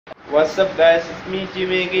What's up guys, it's me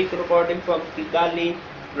Geek recording from Kigali,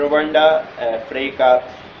 Rwanda, Africa.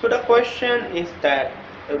 So the question is that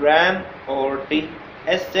RAM or the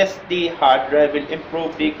SSD hard drive will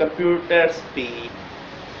improve the computer speed.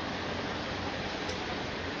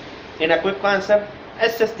 In a quick concept,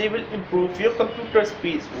 SSD will improve your computer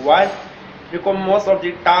speed. Why? Because most of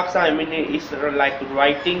the tasks is like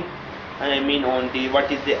writing. On the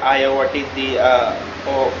what is the IO, what is the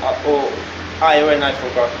IO, and I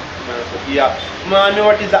forgot. So, yeah,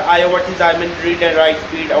 what is the IO, what is read and write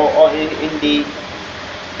speed, or in the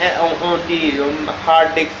on the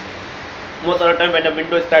hard disk. Most of the time when a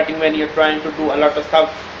window is starting, when you're trying to do a lot of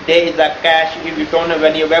stuff, there is a cache. If you don't know,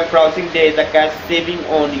 when you're web browsing, there is a cache saving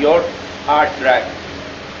on your hard drive.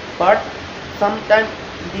 But sometimes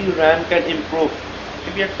the RAM can improve.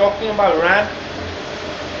 If you're talking about RAM,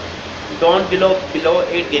 don't below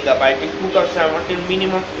 8 gigabyte. In 2017,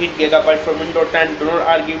 minimum 8 gigabyte for Windows 10. Do not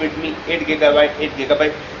argue with me. 8 gigabyte, 8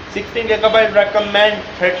 gigabyte. 16 gigabyte recommend.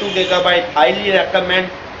 32 gigabyte highly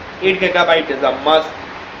recommend. 8 gigabyte is a must.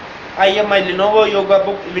 I have my Lenovo Yoga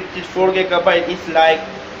book, which is 4 gigabyte. It's like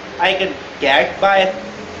I can get by.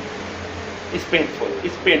 It's painful.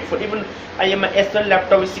 It's painful. Even I have my SL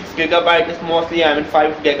laptop with 6 gigabyte. It's mostly 5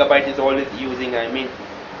 gigabyte is always using. 8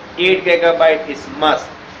 gigabyte is must.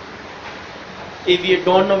 If you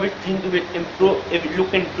don't know which thing will improve, if you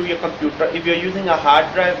look into your computer, if you're using a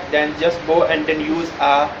hard drive, then just go and then use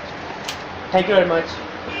a. Thank you very much.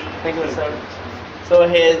 Thank you, sir. So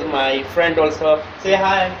here's my friend also. Say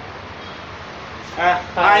hi.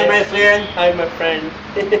 Hi, my friend. Hi, my friend.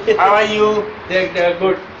 How are you? They're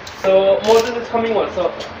good. So Moses is coming also.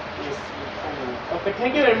 Yes. Okay,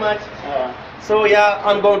 thank you very much. So yeah,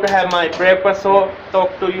 I'm going to have my breakfast. So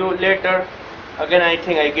talk to you later. Again, I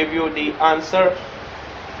think I give you the answer.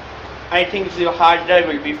 I think your hard drive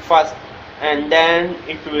will be first, and then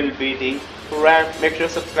it will be the RAM. Make sure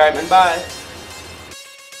to subscribe and bye.